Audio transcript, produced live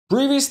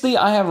Previously,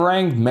 I have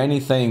ranked many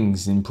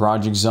things in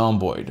Project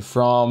Zomboid,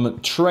 from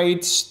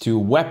traits to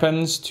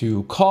weapons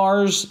to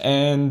cars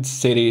and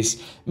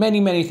cities.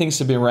 Many things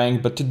have been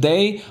ranked, but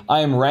today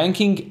I am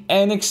ranking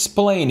and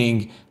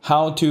explaining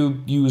how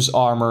to use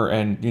armor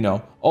and,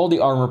 all the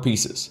armor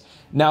pieces.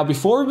 Now,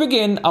 before we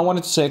begin, I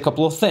wanted to say a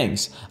couple of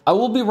things. I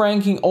will be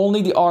ranking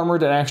only the armor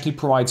that actually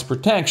provides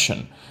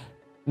protection.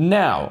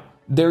 Now,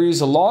 there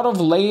is a lot of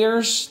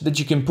layers that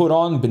you can put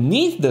on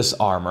beneath this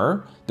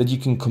armor that you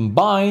can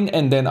combine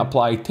and then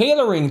apply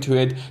tailoring to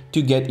it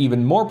to get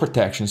even more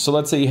protection. So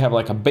let's say you have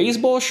like a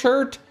baseball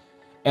shirt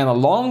and a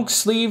long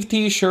sleeve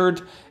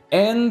t-shirt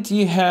and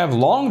you have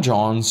long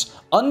johns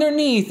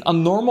underneath a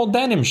normal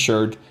denim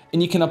shirt,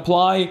 and you can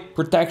apply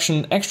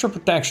protection,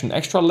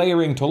 extra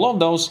layering to all of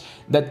those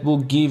that will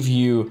give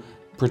you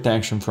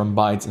protection from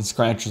bites and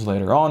scratches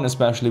later on,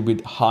 especially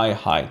with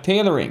high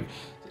tailoring.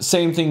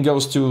 Same thing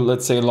goes to,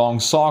 let's say, long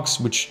socks,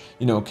 which,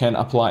 can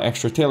apply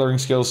extra tailoring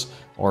skills,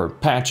 or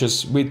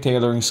patches with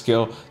tailoring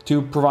skill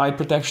to provide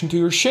protection to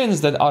your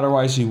shins that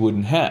otherwise you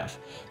wouldn't have.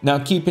 Now,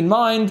 keep in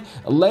mind,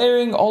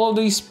 layering all of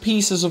these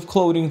pieces of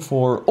clothing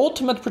for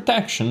ultimate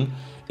protection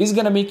is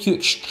gonna make you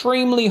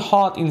extremely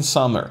hot in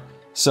summer.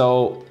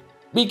 So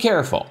be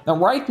careful. Now,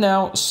 right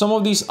now, some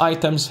of these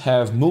items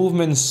have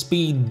movement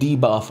speed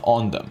debuff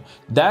on them.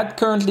 That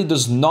currently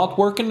does not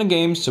work in the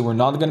game, so we're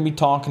not gonna be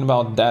talking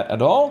about that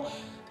at all.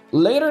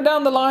 Later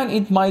down the line,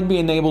 it might be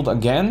enabled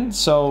again,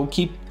 so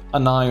keep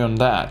an eye on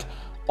that.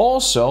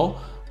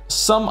 Also,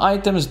 some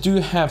items do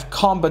have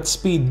combat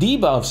speed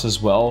debuffs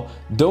as well.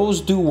 Those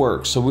do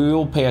work, so we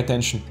will pay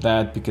attention to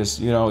that because,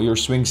 your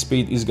swing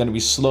speed is going to be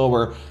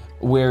slower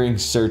wearing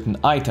certain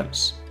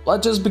items.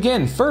 Let's just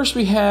begin. First,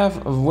 we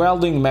have a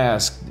welding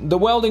mask. The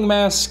welding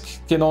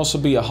mask can also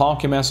be a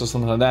hockey mask or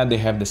something like that. They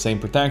have the same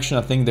protection.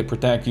 I think they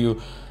protect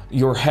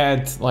your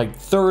head like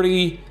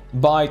 30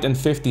 bite and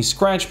 50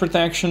 scratch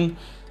protection.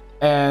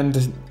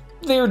 And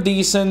they're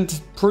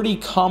decent, pretty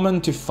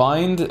common to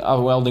find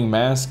a welding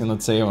mask, and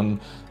let's say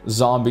on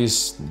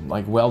zombies,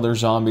 like welder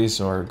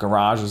zombies or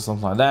garage or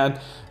something like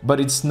that, but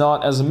it's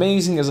not as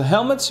amazing as a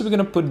helmet, so we're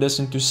gonna put this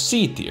into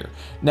C tier.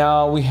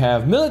 Now we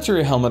have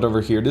military helmet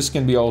over here. This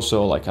can be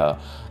also like a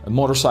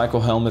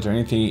motorcycle helmet or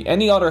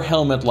any other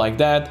helmet like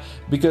that,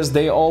 because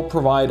they all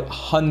provide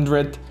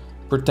 100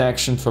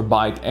 protection for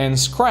bite and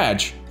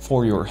scratch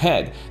for your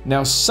head.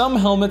 Now, some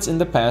helmets in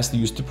the past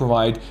used to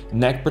provide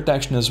neck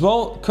protection as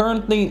well.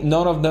 Currently,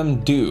 none of them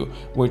do,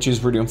 which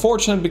is really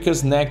unfortunate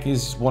because neck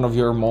is one of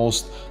your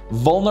most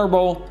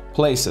vulnerable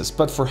places.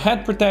 But for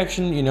head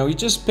protection, you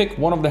just pick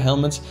one of the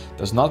helmets.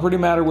 Does not really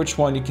matter which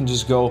one. You can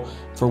just go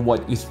for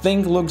what you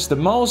think looks the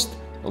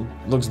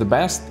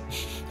best.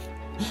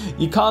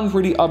 You can't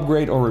really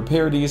upgrade or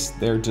repair these.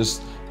 They're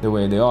just the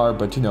way they are,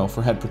 but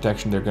for head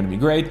protection they're going to be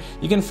great.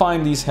 You can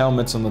find these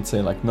helmets on, let's say,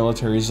 like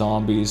military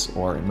zombies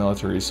or in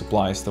military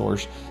supply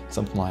stores,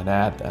 something like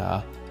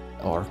that,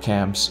 or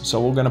camps. So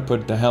we're going to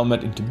put the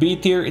helmet into B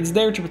tier. It's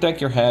there to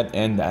protect your head,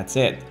 and that's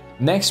it.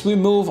 Next, we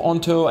move on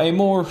to a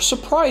more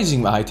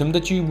surprising item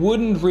that you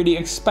wouldn't really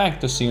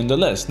expect to see on the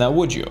list. Now,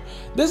 would you?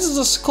 This is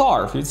a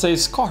scarf. You'd say,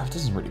 scarf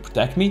doesn't really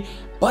protect me,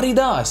 but it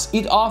does.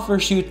 It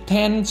offers you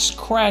 10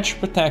 scratch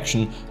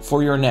protection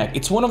for your neck.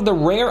 It's one of the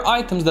rare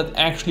items that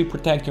actually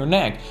protect your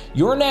neck.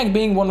 Your neck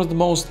being one of the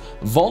most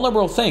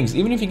vulnerable things.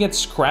 Even if you get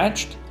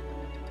scratched,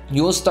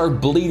 you will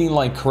start bleeding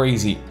like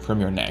crazy from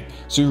your neck.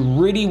 So you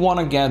really want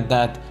to get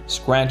that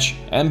scratch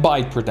and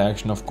bite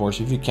protection, of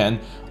course, if you can,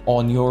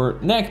 on your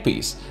neck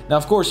piece. Now,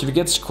 of course, if you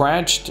get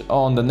scratched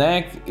on the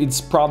neck, it's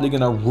probably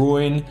gonna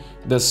ruin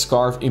the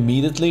scarf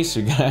immediately, so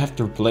you're gonna have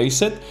to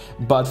replace it.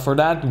 But for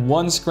that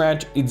one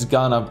scratch, it's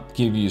gonna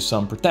give you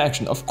some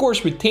protection. Of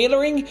course, with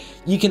tailoring,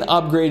 you can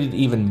upgrade it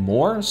even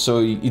more, so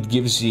it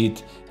gives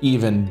it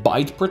even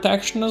bite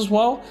protection as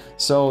well.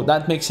 So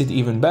that makes it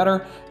even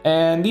better.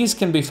 And these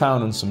can be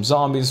found on some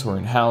zombies or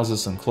in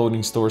houses and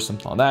clothing stores,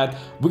 something like that.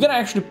 We're gonna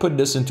actually put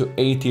this into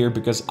A tier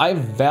because I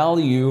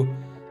value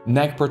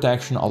neck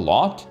protection a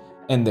lot,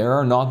 and there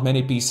are not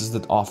many pieces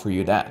that offer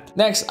you that.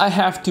 Next, I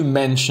have to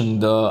mention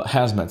the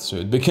hazmat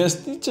suit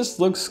because it just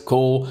looks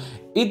cool.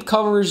 It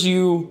covers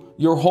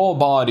your whole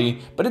body,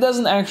 but it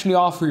doesn't actually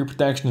offer you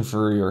protection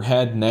for your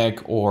head,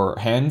 neck, or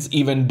hands,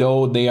 even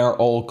though they are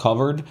all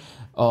covered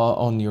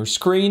on your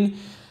screen.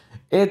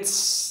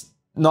 It's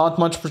not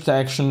much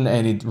protection,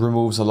 and it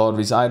removes a lot of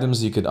these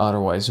items you could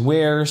otherwise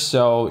wear.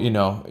 So,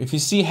 if you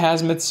see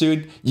hazmat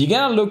suit, you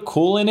gotta look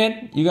cool in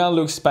it, you gotta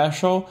look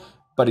special,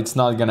 but it's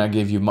not gonna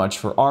give you much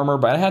for armor.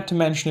 But I had to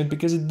mention it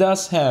because it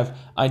does have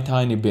a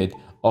tiny bit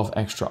of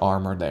extra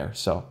armor there.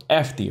 So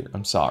F tier,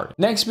 I'm sorry.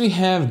 Next, we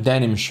have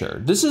denim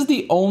shirt. This is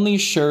the only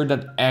shirt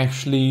that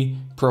actually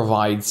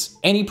provides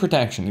any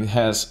protection. It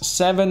has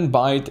 7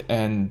 bite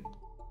and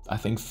I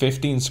think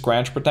 15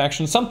 scratch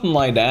protection, something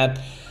like that.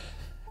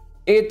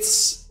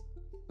 It's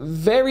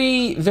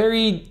very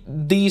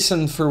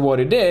decent for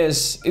what it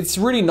is. It's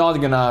really not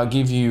gonna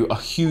give you a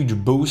huge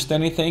boost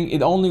anything.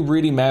 It only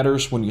really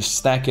matters when you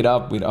stack it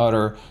up with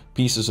other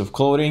pieces of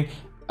clothing.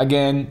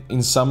 Again,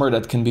 in summer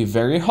that can be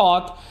very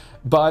hot.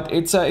 but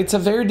it's a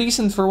very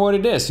decent for what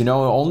it is. You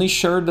know, only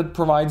shirt that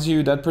provides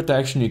you that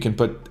protection. You can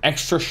put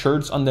extra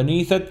shirts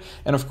underneath it,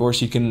 and of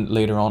course you can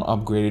later on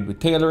upgrade it with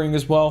tailoring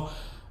as well.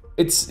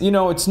 It's, you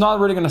know, it's not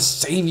really gonna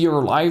save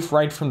your life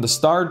right from the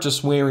start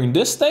just wearing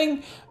this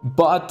thing,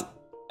 but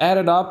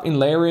added up in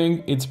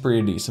layering, it's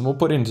pretty decent. We'll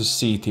put it into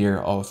C tier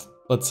of,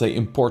 let's say,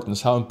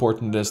 importance, how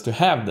important it is to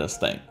have this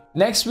thing.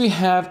 Next, we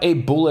have a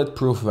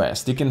bulletproof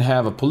vest. You can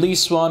have a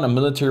police one, a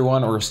military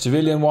one, or a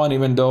civilian one,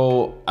 even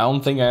though I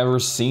don't think I've ever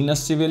seen a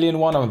civilian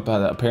one,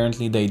 but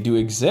apparently they do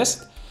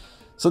exist.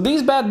 So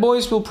these bad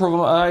boys will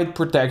provide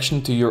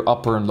protection to your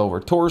upper and lower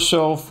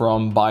torso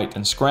from bite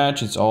and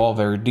scratch. It's all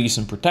very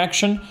decent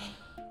protection.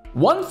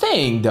 One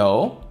thing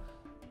though,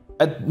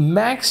 at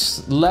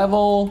max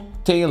level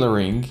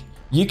tailoring,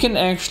 you can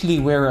actually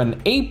wear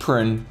an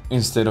apron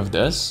instead of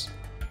this,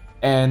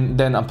 and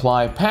then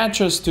apply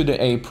patches to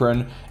the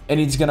apron, and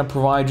it's gonna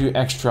provide you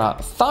extra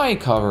thigh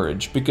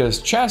coverage,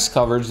 because chest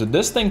coverage that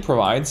this thing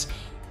provides,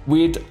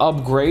 with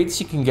upgrades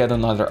you can get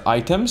on other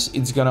items,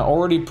 it's gonna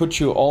already put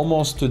you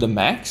almost to the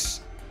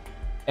max.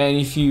 And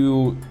if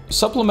you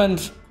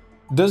supplement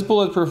this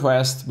bulletproof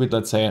vest with,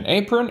 let's say, an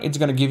apron, it's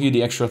gonna give you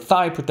the extra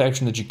thigh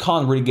protection that you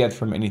can't really get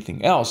from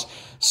anything else.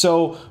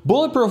 So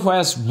bulletproof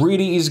vest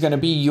really is gonna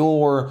be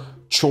your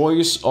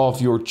choice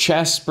of your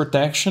chest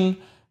protection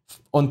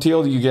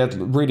until you get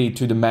really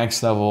to the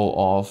max level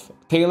of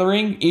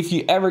tailoring. If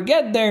you ever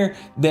get there,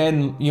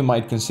 then you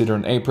might consider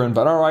an apron,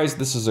 but otherwise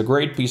this is a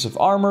great piece of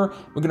armor.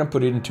 We're gonna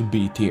put it into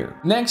B tier.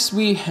 Next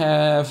we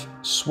have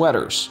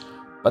sweaters,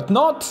 but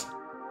not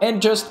and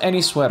just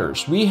any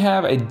sweaters. We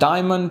have a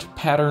diamond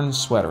pattern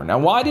sweater. Now,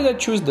 why did I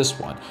choose this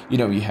one? You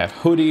know, you have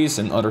hoodies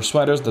and other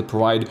sweaters that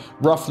provide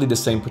roughly the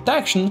same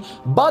protection,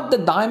 but the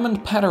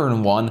diamond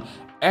pattern one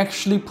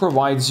actually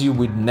provides you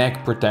with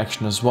neck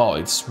protection as well.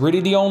 It's really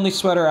the only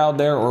sweater out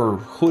there or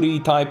hoodie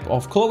type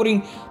of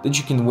clothing that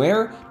you can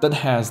wear that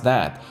has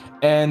that.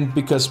 And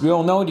because we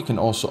all know you can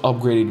also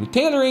upgrade it with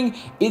tailoring,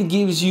 it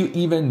gives you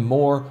even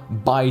more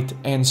bite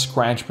and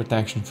scratch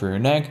protection for your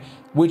neck,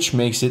 which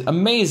makes it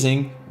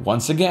amazing.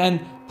 Once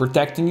again,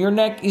 protecting your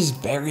neck is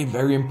very,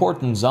 very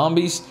important.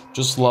 Zombies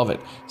just love it.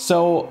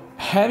 So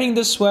having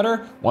this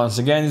sweater, once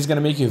again, is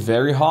gonna make you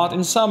very hot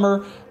in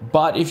summer,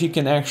 but if you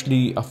can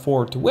actually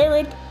afford to wear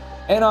it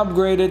and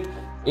upgrade it,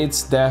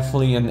 it's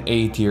definitely an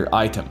A tier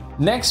item.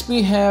 Next,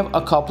 we have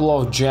a couple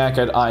of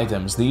jacket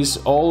items. These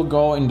all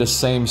go in the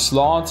same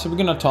slot, so we're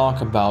gonna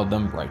talk about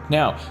them right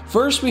now.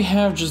 First, we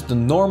have just the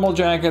normal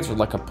jackets, or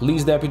like a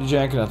police deputy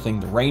jacket. I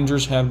think the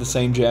Rangers have the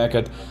same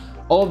jacket.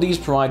 All of these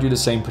provide you the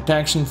same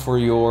protection for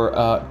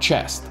your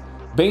chest.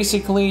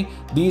 Basically,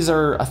 these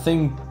are, I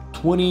think,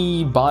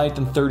 20 bite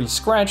and 30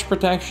 scratch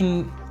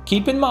protection.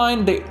 Keep in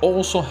mind, they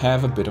also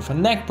have a bit of a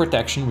neck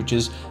protection, which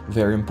is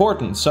very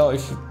important. So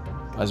if,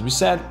 as we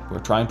said, we're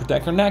trying to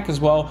protect our neck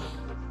as well,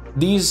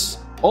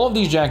 all of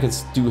these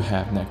jackets do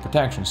have neck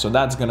protection, so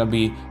that's gonna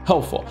be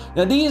helpful.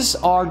 Now, these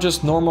are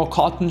just normal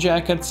cotton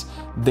jackets.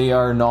 They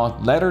are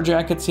not leather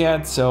jackets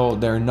yet, so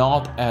they're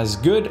not as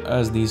good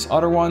as these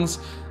other ones.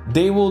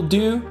 They will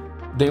do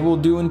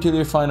until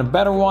you find a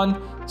better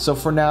one. So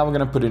for now, we're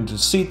gonna put it into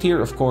C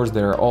tier. Of course,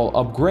 they're all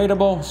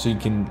upgradable, so you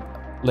can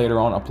later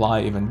on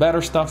apply even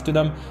better stuff to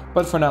them,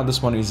 but for now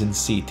this one is in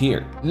C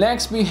tier.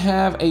 Next, we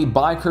have a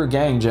biker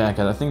gang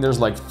jacket. I think there's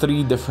like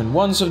 3 different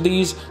ones of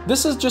these.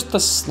 This is just a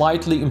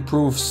slightly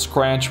improved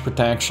scratch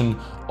protection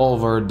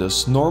over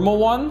this normal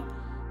one.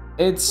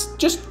 It's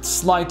just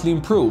slightly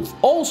improved.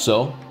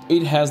 Also,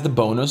 it has the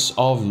bonus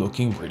of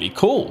looking really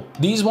cool.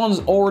 These ones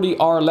already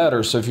are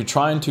leather, so if you're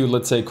trying to,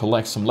 let's say,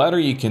 collect some leather,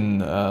 you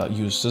can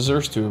use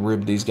scissors to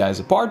rip these guys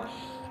apart.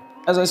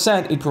 As I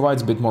said, it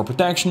provides a bit more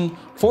protection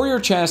for your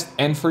chest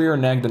and for your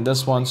neck than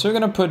this one, so we're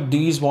gonna put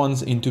these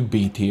ones into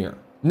B tier.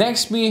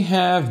 Next, we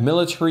have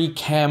military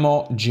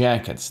camo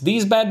jackets.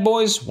 These bad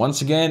boys,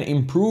 once again,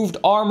 improved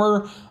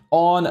armor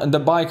on the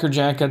biker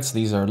jackets.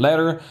 These are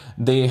leather.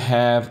 They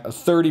have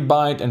 30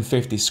 bite and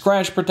 50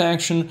 scratch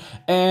protection,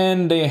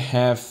 and they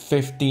have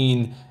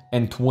 15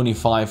 and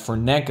 25 for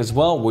neck as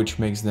well, which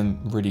makes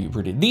them really,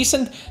 really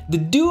decent. They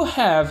do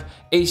have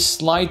a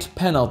slight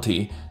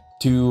penalty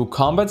to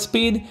combat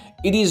speed.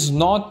 It is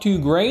not too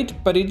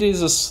great, but it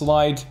is a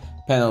slight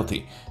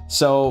penalty.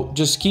 So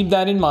just keep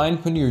that in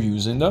mind when you're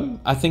using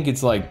them. I think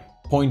it's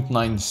like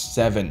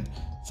 0.97,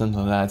 something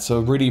like that.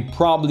 So really,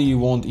 probably you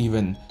won't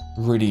even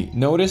really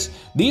notice.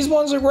 These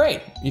ones are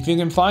great. If you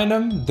can find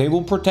them, they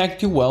will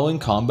protect you well in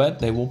combat.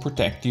 They will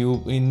protect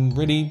you in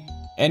really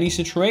any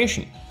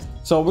situation.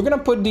 So we're gonna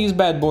put these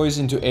bad boys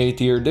into A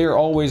tier. They're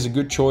always a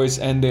good choice,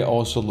 and they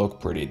also look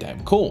pretty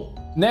damn cool.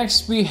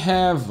 Next, we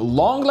have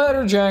long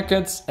leather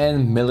jackets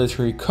and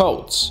military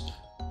coats.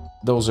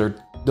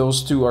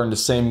 Those two are in the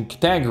same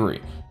category.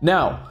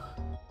 Now,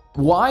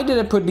 why did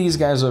I put these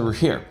guys over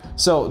here?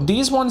 So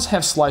these ones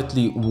have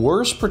slightly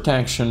worse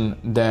protection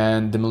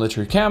than the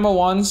military camo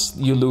ones.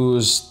 You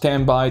lose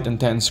 10 bite and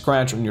 10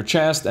 scratch on your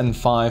chest, and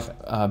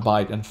 5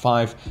 bite and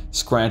 5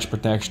 scratch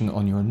protection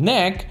on your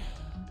neck.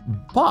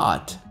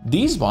 But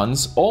these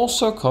ones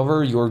also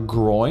cover your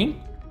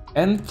groin,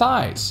 and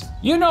thighs.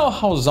 You know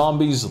how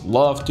zombies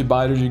love to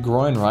bite at your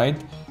groin,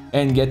 right?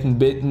 And getting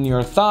bitten in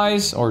your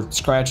thighs or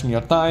scratching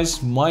your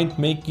thighs might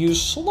make you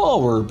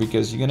slower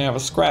because you're gonna have a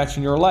scratch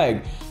in your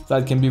leg.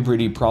 That can be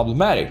pretty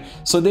problematic.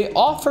 So they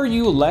offer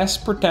you less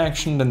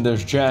protection than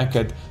this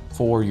jacket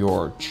for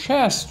your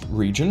chest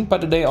region,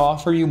 but they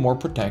offer you more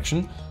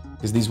protection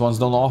because these ones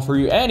don't offer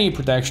you any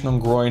protection on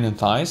groin and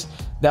thighs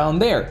down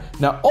there.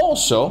 Now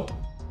also,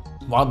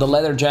 while the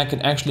leather jacket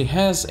actually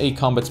has a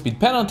combat speed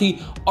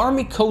penalty,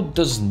 army coat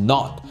does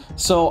not.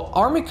 So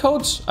army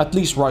coats, at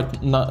least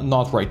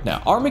not right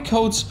now, army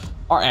coats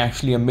are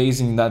actually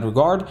amazing in that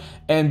regard.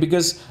 And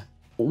because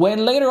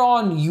when later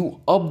on you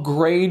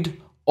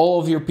upgrade all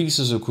of your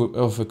pieces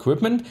of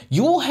equipment,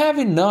 you will have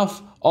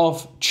enough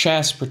of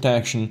chest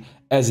protection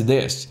as it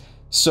is.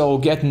 So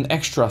getting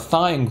extra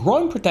thigh and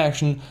groin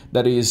protection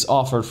that is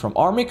offered from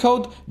army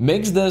coat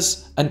makes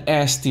this an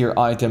S tier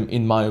item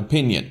in my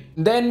opinion.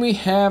 Then we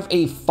have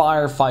a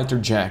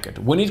firefighter jacket.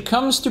 When it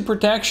comes to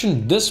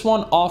protection, this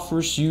one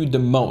offers you the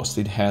most.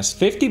 It has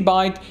 50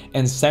 bite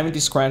and 70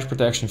 scratch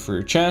protection for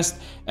your chest,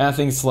 and I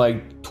think it's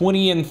like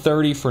 20 and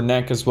 30 for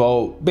neck as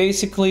well.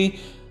 Basically,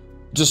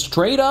 just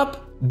straight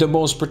up the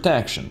most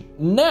protection.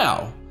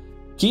 Now,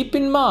 keep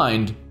in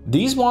mind,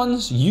 these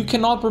ones you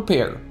cannot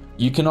repair.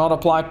 You cannot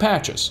apply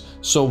patches.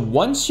 So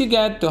once you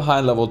get to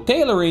high level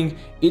tailoring,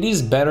 it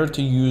is better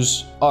to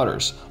use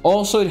others.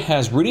 Also, it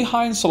has really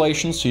high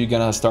insulation, so you're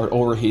gonna start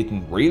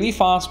overheating really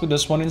fast with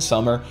this one in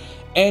summer.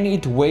 And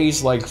it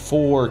weighs like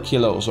 4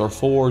 kilos or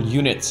 4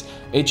 units.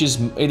 It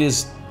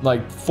is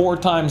like 4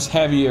 times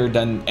heavier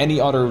than any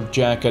other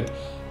jacket.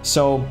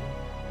 So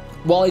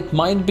while it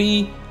might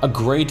be a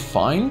great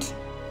find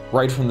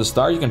right from the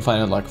start, you can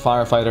find it like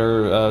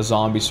firefighter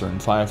zombies or in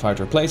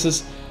firefighter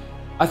places.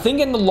 I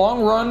think in the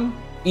long run,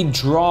 it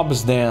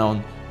drops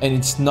down and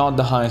it's not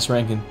the highest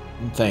ranking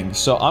thing.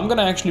 So I'm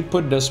gonna actually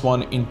put this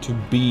one into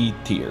B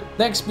tier.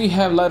 Next, we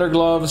have leather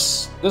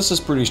gloves. This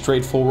is pretty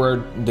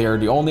straightforward. They're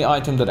the only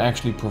item that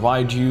actually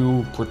provide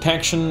you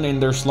protection in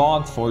their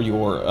slot for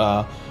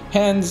your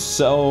hands.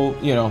 So,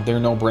 you know, they're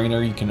no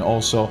brainer. You can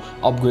also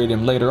upgrade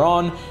them later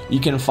on. You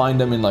can find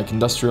them in like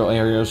industrial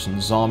areas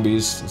and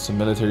zombies. Some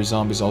military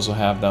zombies also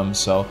have them.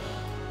 So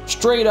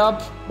straight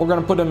up, we're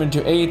gonna put them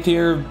into A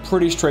tier.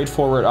 Pretty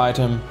straightforward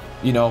item.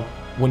 You know,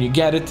 when you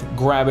get it,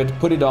 grab it,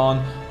 put it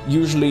on.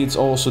 Usually it's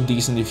also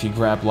decent if you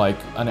grab like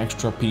an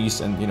extra piece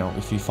and, you know,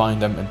 if you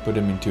find them and put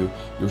them into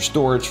your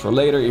storage for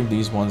later if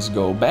these ones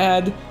go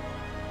bad.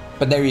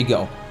 But there you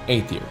go,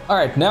 A tier.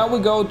 Alright, now we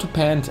go to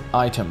pant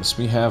items.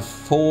 We have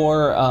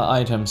 4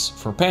 items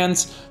for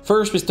pants.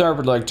 First we start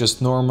with like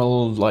just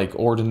normal, like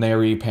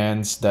ordinary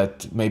pants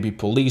that maybe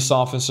police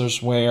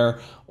officers wear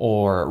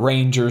or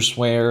rangers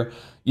wear.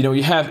 You know,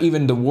 you have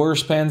even the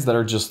worst pants that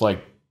are just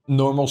like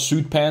normal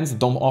suit pants that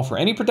don't offer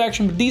any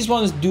protection, but these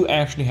ones do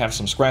actually have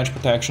some scratch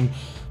protection.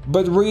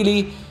 But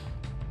really,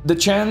 the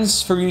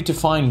chance for you to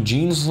find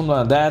jeans or something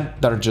like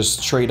that that are just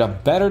straight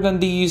up better than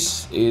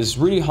these is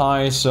really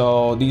high,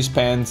 so these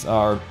pants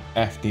are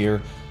F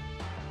tier.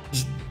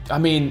 I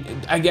mean,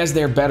 I guess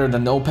they're better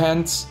than no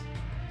pants,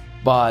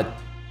 but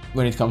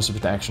when it comes to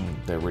protection,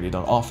 they really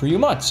don't offer you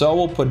much, so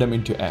we'll put them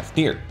into F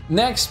tier.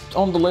 Next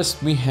on the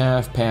list, we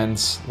have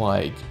pants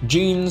like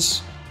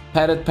jeans,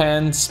 padded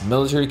pants,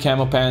 military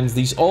camo pants.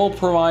 These all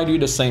provide you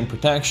the same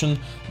protection.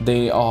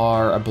 They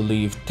are, I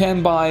believe,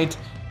 10 bite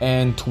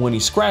and 20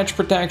 scratch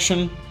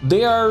protection.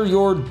 They are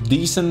your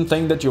decent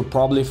thing that you'll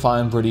probably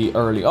find pretty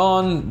early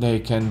on. They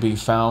can be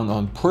found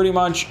on pretty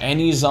much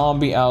any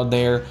zombie out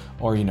there,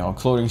 or, you know,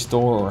 clothing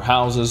store or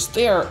houses.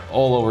 They are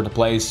all over the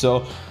place,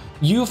 so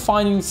you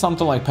finding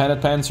something like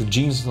padded pants or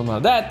jeans or something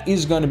like that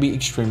is going to be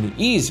extremely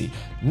easy.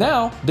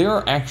 Now, there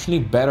are actually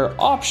better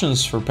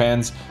options for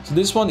pants, so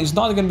this one is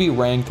not going to be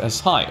ranked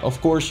as high.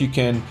 Of course, you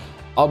can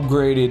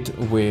upgrade it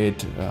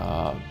with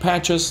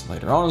patches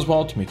later on as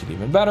well to make it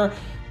even better,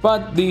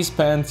 but these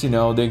pants, you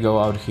know, they go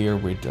out here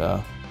with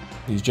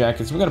these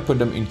jackets. We're gonna put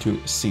them into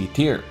C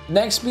tier.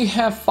 Next, we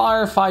have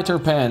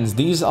firefighter pants.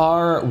 These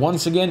are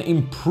once again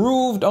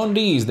improved on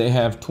these. They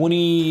have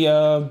 20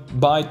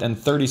 bite and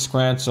 30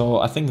 scratch, so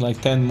I think like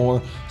 10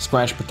 more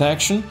scratch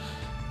protection.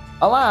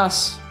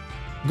 Alas,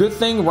 good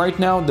thing right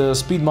now the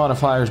speed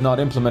modifier is not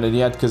implemented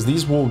yet, because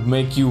these will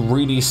make you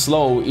really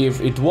slow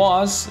if it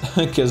was,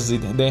 because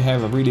they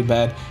have a really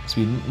bad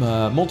speed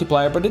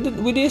multiplier. But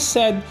with this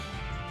said,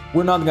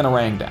 we're not gonna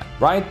rank that,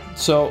 right?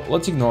 So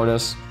let's ignore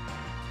this.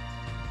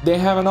 They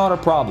have another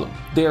problem.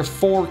 They're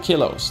 4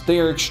 kilos.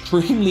 They are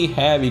extremely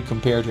heavy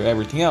compared to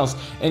everything else.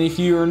 And if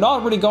you're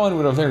not really going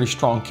with a very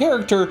strong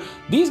character,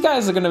 these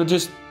guys are gonna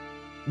just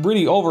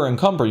really over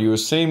encumber you,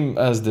 same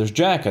as this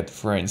jacket,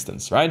 for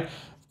instance, right?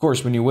 Of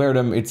course, when you wear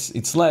them,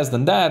 it's less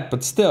than that,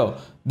 but still,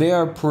 they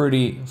are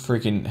pretty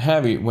freaking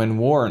heavy when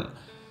worn.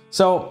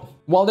 So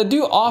while they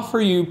do offer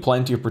you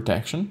plenty of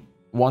protection,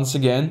 once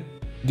again,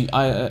 the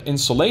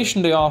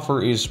insulation they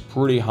offer is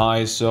pretty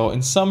high. So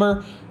in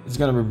summer, it's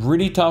gonna be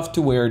really tough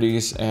to wear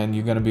these, and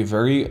you're gonna be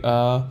very,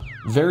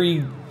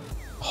 very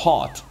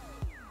hot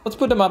Let's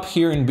put them up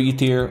here in B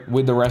tier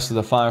with the rest of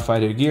the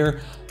firefighter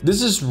gear.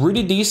 This is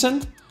really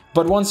decent,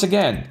 but once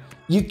again,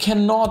 you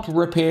cannot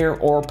repair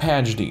or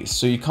patch these,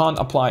 so you can't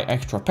apply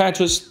extra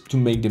patches to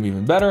make them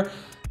even better.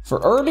 For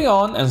early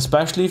on, and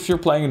especially if you're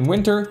playing in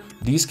winter,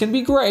 these can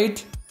be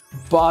great,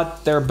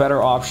 but there are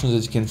better options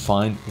that you can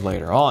find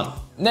later on.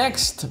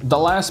 Next, the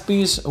last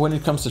piece when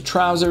it comes to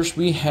trousers,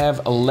 we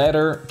have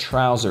leather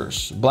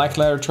trousers. Black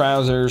leather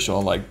trousers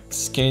or like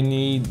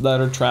skinny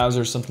leather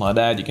trousers, something like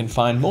that. You can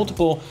find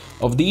multiple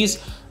of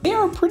these. They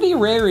are pretty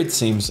rare, it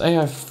seems. I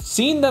have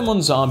seen them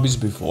on zombies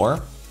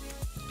before.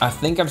 I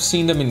think I've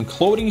seen them in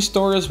clothing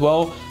store as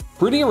well.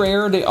 Pretty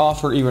rare. They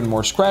offer even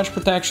more scratch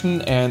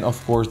protection, and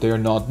of course they are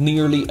not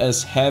nearly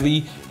as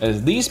heavy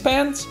as these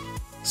pants.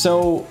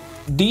 So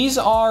these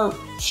are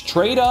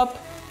straight up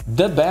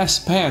the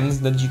best pants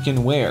that you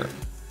can wear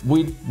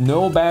with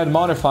no bad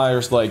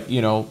modifiers, like,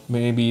 you know,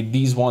 maybe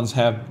these ones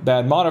have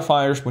bad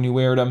modifiers when you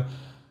wear them,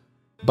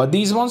 but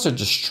these ones are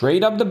just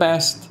straight up the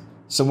best.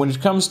 So when it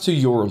comes to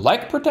your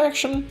leg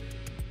protection,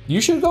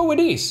 you should go with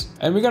these,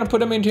 and we're gonna put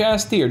them into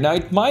S tier. Now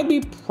it might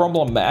be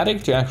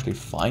problematic to actually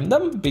find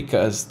them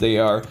because they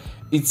are,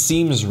 it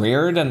seems,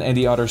 rarer than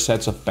any other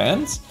sets of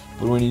pants,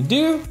 but when you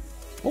do,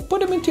 we'll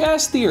put them into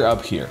S tier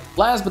up here.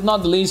 Last but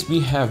not the least, we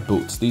have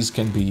boots. These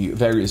can be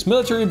various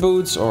military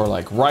boots or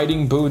like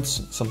riding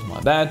boots, something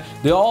like that.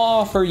 They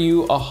all offer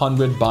you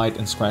 100 bite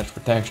and scratch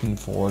protection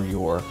for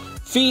your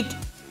feet.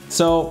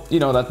 So, you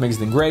know, that makes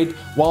them great.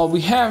 While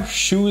we have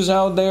shoes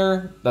out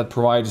there that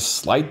provide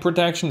slight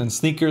protection and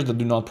sneakers that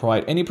do not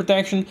provide any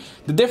protection,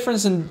 the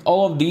difference in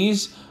all of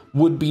these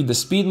would be the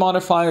speed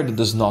modifier that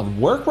does not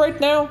work right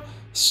now.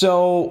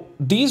 So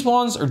these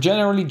ones are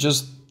generally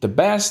just the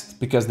best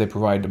because they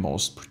provide the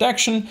most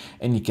protection,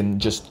 and you can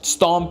just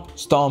stomp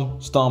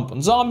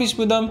on zombies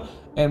with them,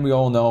 and we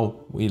all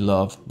know we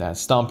love that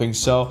stomping.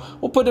 So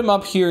we'll put them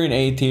up here in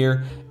A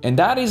tier, and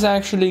that is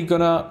actually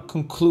gonna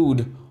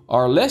conclude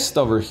our list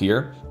over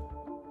here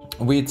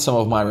with some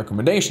of my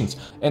recommendations.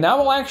 And I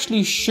will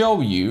actually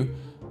show you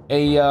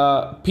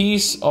a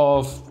piece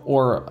of,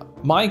 or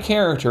my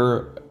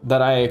character that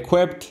I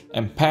equipped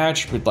and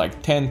patched with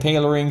like 10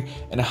 tailoring,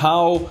 and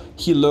how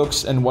he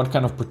looks and what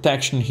kind of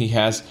protection he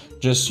has,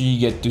 just so you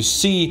get to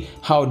see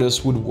how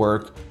this would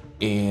work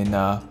in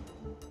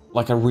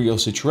like a real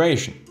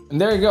situation. And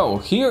there you go.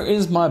 Here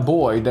is my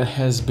boy that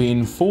has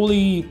been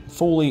fully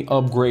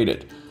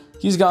upgraded.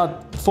 He's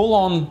got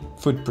full-on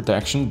foot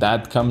protection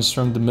that comes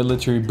from the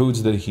military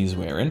boots that he's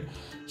wearing.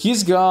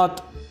 He's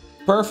got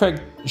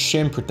perfect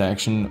shin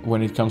protection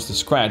when it comes to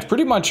scratch.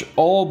 Pretty much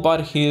all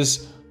but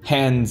his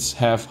hands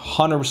have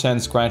 100%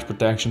 scratch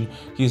protection.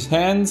 His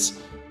hands,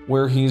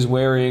 where he's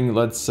wearing,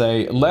 let's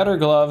say, leather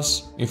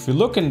gloves, if you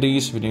look in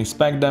these, if you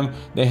inspect them,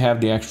 they have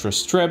the extra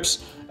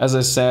strips. As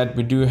I said,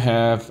 we do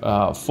have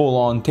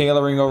full-on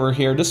tailoring over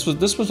here. This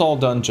was all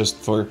done just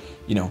for,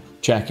 you know,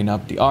 checking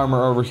up the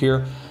armor over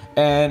here.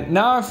 And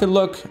now if you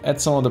look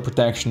at some of the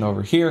protection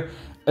over here,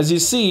 as you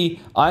see,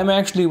 I'm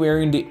actually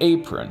wearing the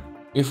apron.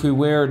 If we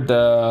wear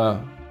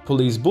the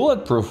police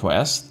bulletproof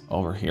vest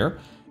over here,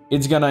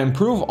 it's gonna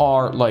improve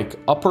our like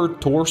upper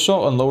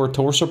torso and lower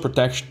torso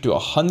protection to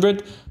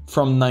 100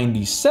 from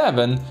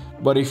 97.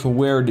 But if we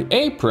wear the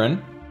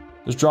apron,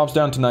 this drops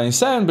down to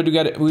 97,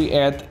 but we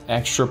add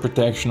extra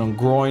protection on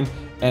groin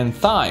and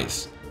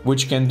thighs,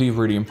 which can be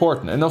really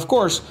important. And of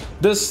course,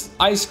 this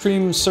ice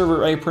cream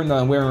server apron that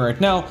I'm wearing right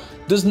now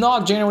does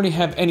not generally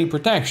have any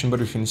protection,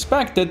 but if you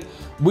inspect it,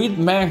 with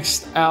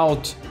maxed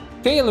out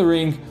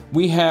tailoring,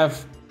 we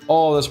have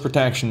all this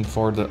protection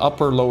for the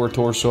upper, lower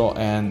torso,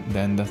 and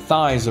then the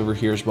thighs over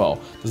here as well.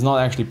 Does not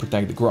actually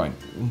protect the groin.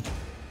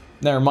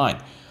 Never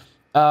mind.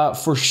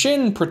 For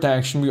shin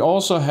protection, we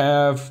also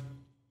have,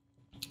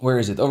 where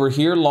is it? Over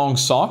here, long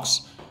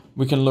socks.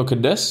 We can look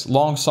at this.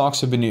 Long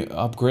socks have been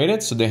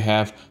upgraded, so they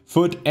have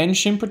foot and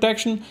shin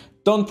protection.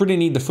 Don't really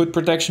need the foot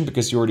protection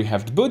because you already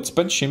have the boots,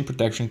 but shin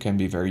protection can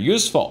be very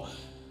useful.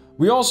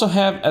 We also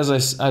have,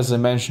 as I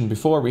mentioned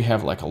before, we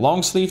have like a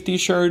long sleeve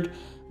t-shirt,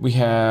 we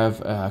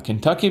have a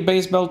Kentucky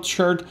base belt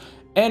shirt,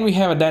 and we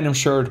have a denim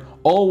shirt,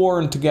 all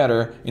worn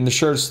together in the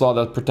shirt slot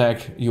that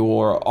protect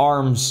your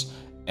arms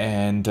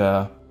and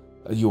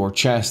your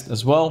chest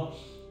as well.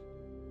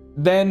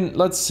 Then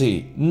let's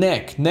see,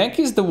 neck. Neck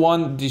is the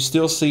one that you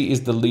still see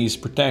is the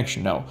least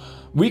protection. Now,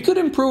 we could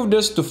improve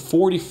this to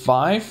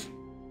 45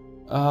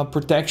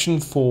 protection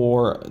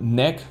for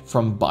neck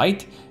from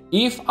bite.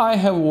 If I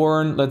have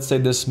worn, let's say,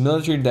 this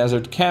military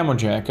desert camo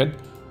jacket,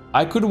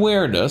 I could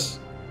wear this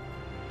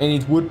and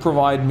it would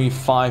provide me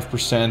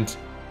 5%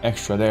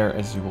 extra there,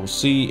 as you will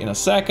see in a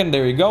second.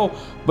 There you go.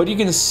 But you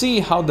can see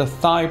how the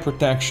thigh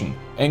protection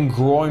and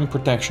groin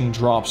protection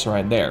drops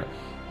right there.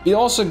 It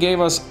also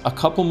gave us a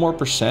couple more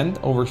percent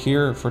over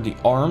here for the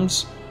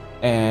arms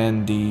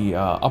and the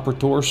upper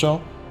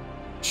torso.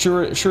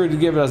 Sure to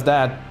give us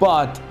that,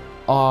 but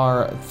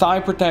our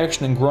thigh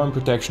protection and groin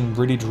protection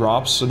really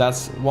drops. So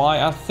that's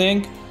why I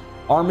think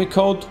Army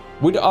Coat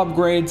with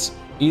upgrades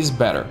is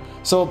better.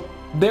 So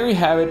there you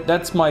have it.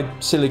 That's my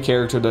silly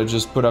character that I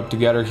just put up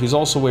together. He's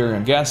also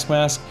wearing a gas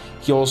mask.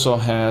 He also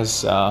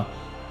has,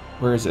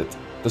 where is it?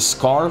 The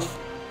scarf.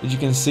 As you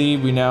can see,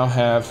 we now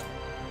have,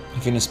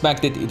 if you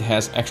inspect it, it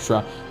has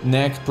extra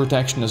neck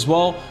protection as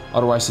well.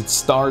 Otherwise, it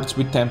starts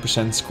with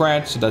 10%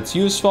 scratch, so that's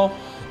useful.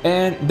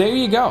 And there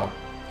you go.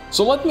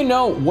 So let me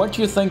know what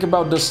you think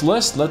about this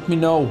list. Let me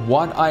know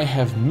what I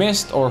have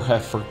missed or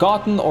have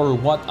forgotten or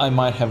what I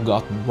might have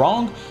gotten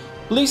wrong.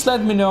 Please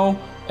let me know,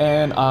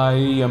 and I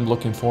am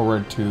looking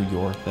forward to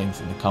your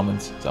things in the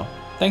comments. So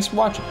thanks for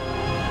watching.